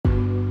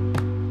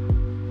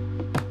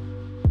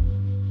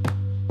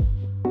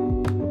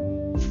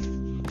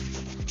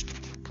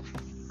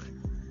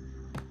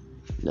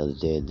Another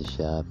day at the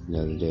shop,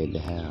 another day at the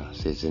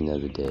house. It's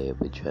another day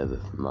with Trevor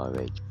from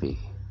RHP.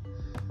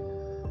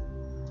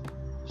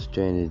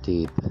 Stranded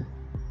Deep.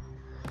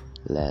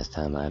 Last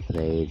time I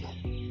played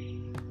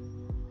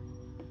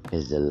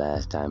is the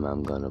last time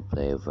I'm gonna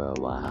play for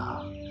a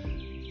while.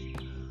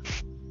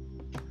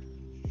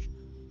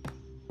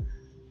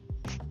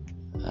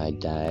 I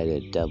died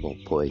of double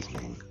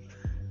poisoning.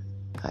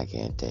 I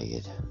can't take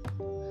it.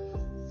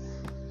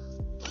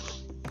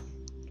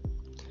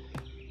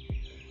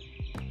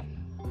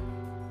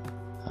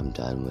 I'm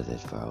done with it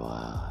for a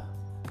while.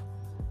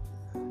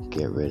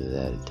 Get rid of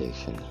that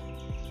addiction.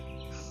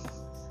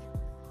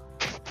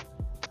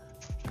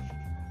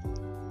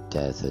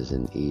 Death is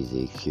an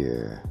easy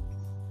cure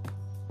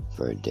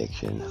for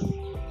addiction,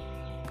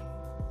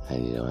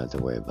 and you don't have to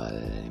worry about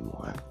it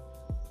anymore.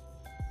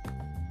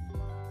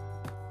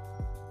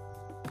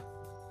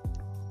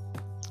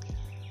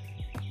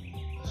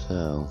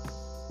 So,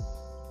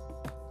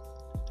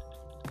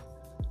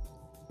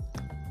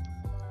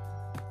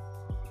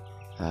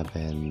 I've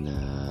been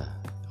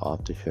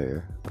off the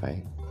sugar,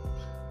 right?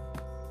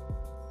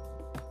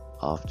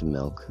 Off the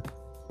milk.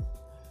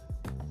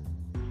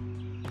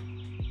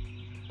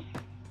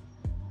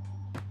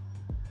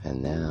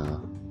 And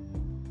now,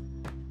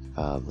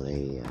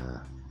 probably,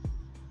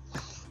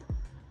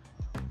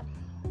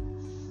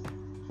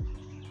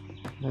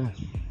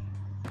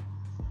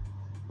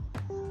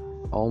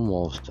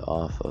 almost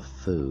off of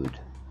food.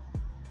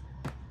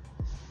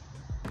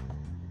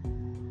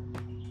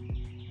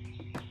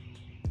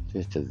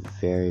 Just a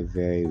very,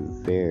 very,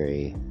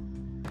 very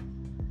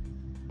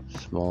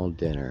small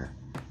dinner.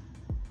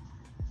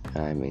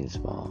 I mean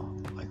small,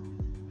 like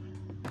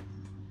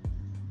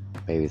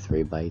maybe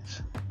 3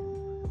 bites. A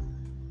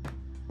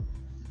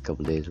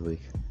couple days a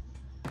week.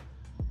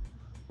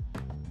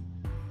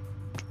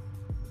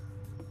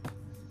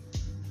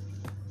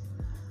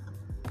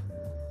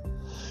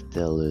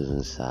 Still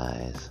losing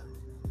size.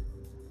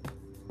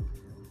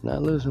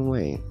 Not losing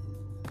weight,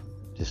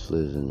 just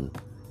losing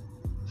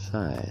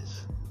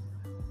size.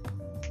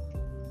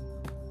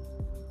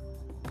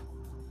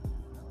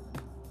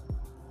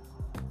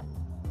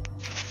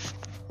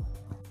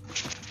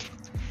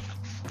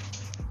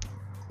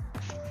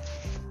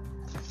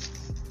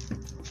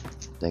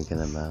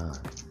 Thinking about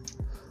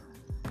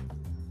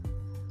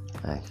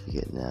actually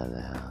getting out of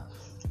the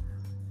house.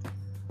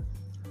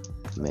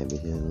 Maybe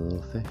doing a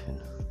little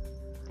fishing,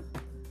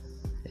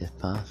 if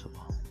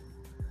possible.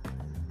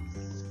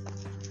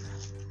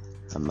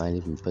 I might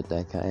even put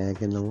that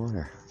kayak in the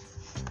water.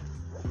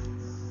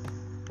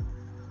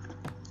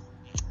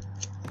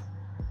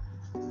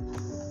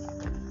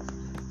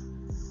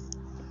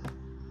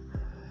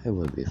 It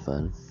would be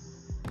fun.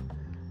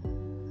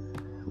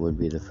 It would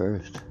be the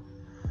first.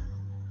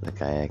 The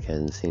kayak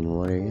hasn't seen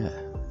water yet.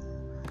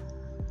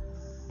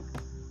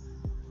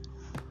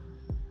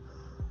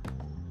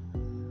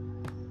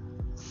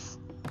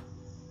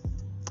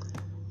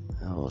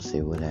 We'll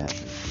see what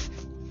happens.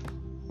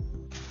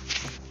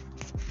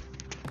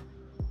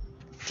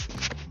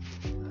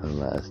 And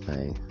last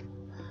night,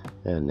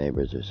 the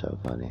neighbors are so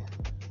funny.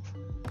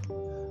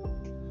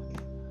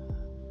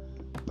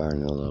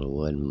 Burning a little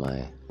wood in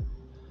my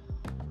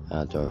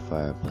outdoor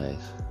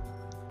fireplace.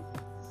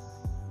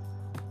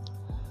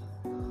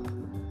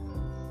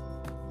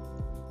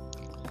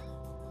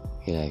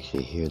 You can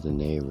actually hear the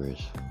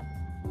neighbors.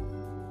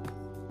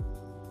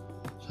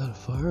 Is that a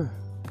fire?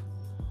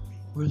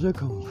 Where's that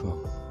coming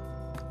from?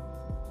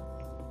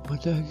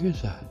 What the heck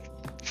is that?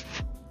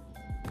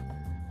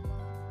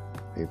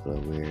 People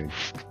are weird.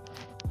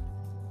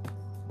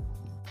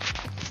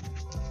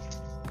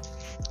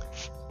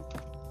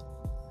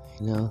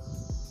 You know,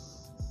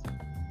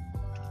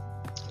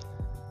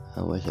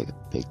 I wish I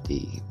could pick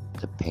the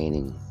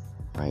painting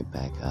right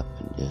back up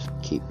and just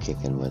keep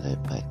kicking with it,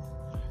 but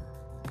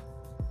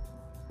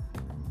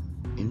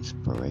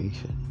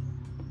inspiration,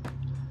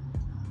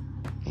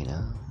 you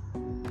know?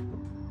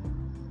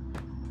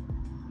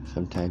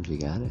 Sometimes you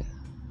got it,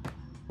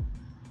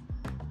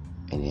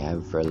 and you have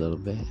it for a little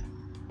bit,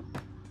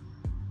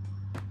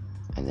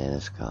 and then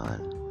it's gone.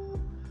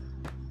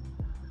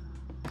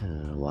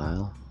 And in a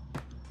while,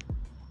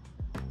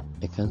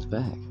 it comes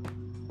back,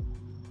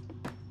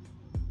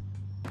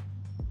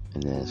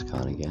 and then it's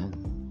gone again.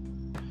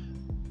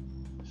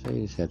 So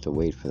you just have to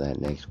wait for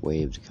that next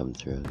wave to come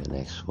through, the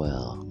next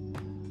swell.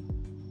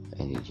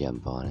 And you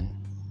jump on it,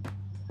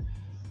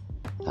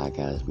 knock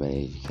out as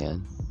many as you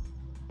can,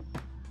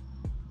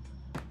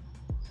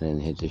 and then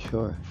hit the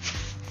shore.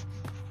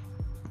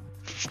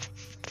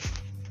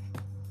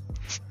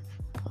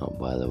 Oh,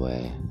 by the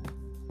way,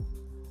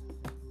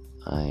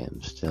 I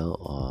am still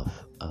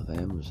off of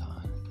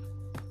Amazon.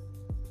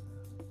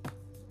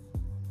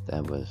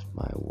 That was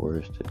my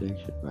worst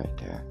addiction right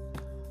there,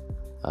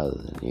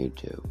 other than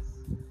YouTube.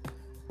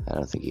 I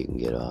don't think you can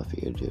get off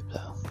YouTube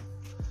though.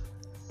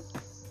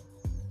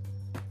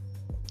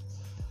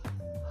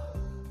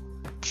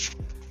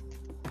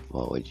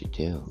 What would you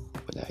do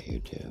without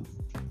YouTube?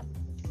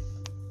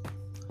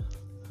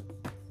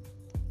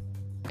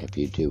 If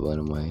YouTube went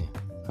away,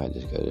 Probably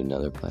just go to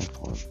another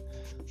platform.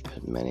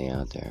 There's many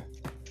out there.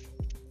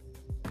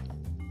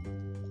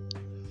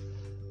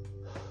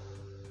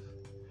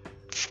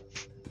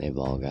 They've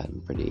all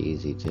gotten pretty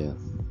easy too.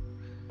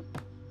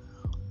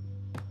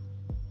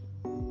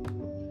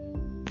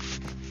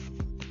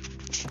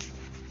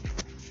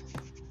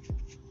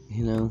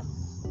 You know,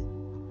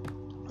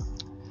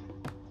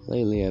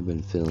 lately I've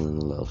been feeling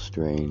a little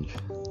strange.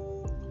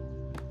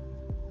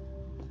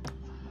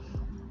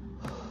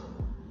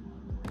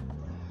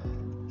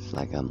 It's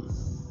like I'm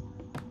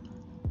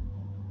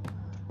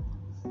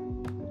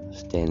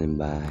standing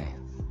by,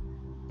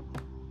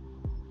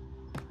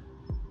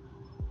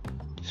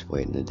 just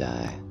waiting to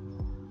die.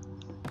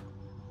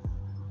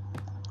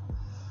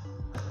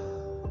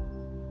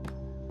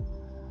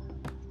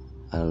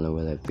 I don't know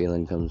where that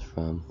feeling comes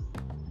from.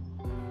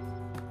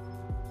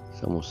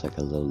 It's almost like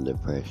a little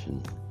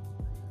depression.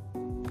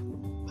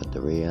 But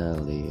the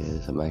reality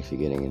is I'm actually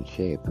getting in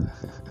shape.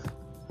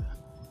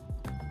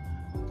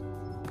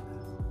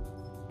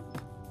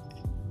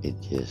 It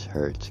just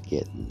hurts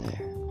getting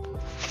there.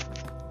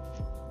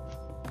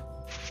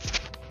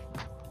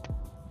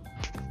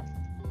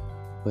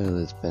 Well,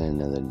 it's been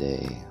another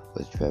day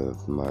with Trevor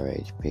from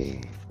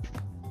RHP.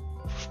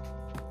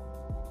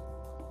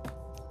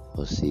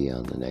 We'll see you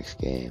on the next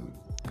game.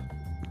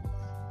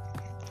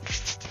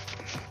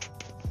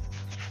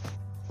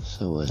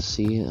 So we'll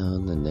see you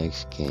on the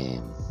next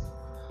game.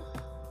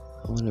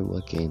 I wonder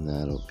what game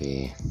that'll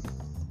be.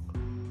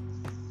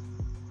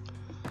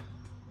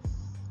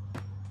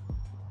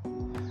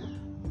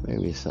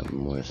 Maybe something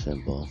more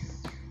simple,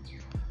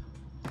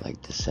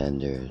 like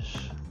Descenders.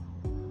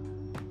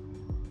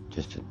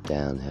 Just a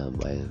downhill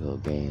bicycle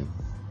game.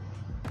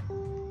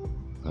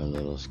 Or a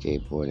little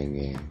skateboarding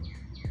game.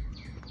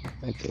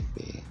 It could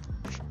be.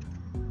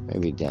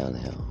 Maybe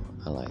downhill.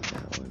 I like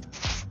that one.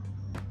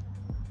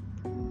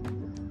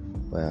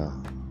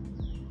 Well,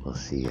 we'll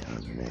see you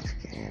on the next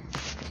game.